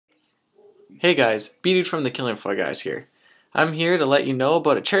Hey guys, Bdude from the Killing Floor guys here. I'm here to let you know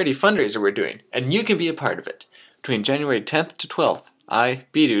about a charity fundraiser we're doing, and you can be a part of it. Between January 10th to 12th, I,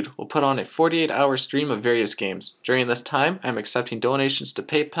 Bdude, will put on a 48-hour stream of various games. During this time, I'm accepting donations to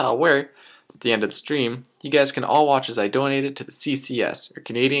PayPal where, at the end of the stream, you guys can all watch as I donate it to the CCS, or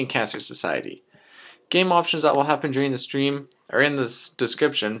Canadian Cancer Society. Game options that will happen during the stream are in this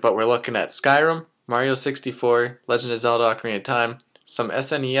description, but we're looking at Skyrim, Mario 64, Legend of Zelda Ocarina of Time, some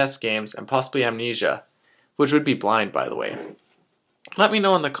SNES games, and possibly Amnesia, which would be blind, by the way. Let me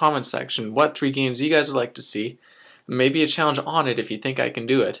know in the comments section what 3 games you guys would like to see, and maybe a challenge on it if you think I can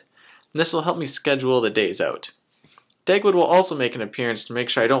do it, and this will help me schedule the days out. Dagwood will also make an appearance to make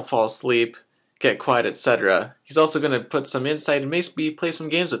sure I don't fall asleep, get quiet, etc. He's also going to put some insight and maybe play some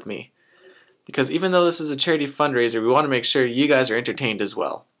games with me, because even though this is a charity fundraiser, we want to make sure you guys are entertained as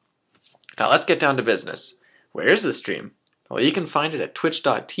well. Now let's get down to business. Where is the stream? Well, you can find it at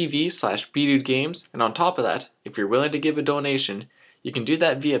twitch.tv/bdudegames, and on top of that, if you're willing to give a donation, you can do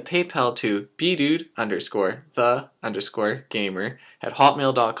that via PayPal to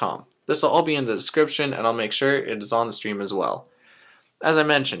bdude_the_gamer@hotmail.com. This will all be in the description, and I'll make sure it is on the stream as well. As I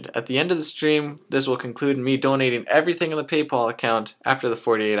mentioned, at the end of the stream, this will conclude me donating everything in the PayPal account after the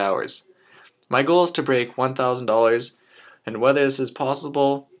 48 hours. My goal is to break $1,000, and whether this is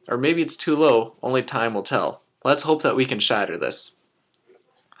possible, or maybe it's too low, only time will tell. Let's hope that we can shatter this.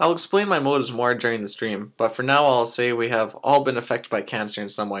 I'll explain my motives more during the stream, but for now I'll say we have all been affected by cancer in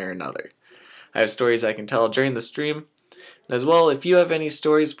some way or another. I have stories I can tell during the stream, and as well, if you have any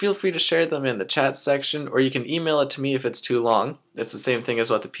stories, feel free to share them in the chat section, or you can email it to me if it's too long. It's the same thing as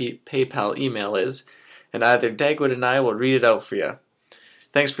what the PayPal email is, and either Dagwood and I will read it out for you.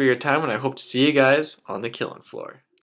 Thanks for your time, and I hope to see you guys on the Killing Floor.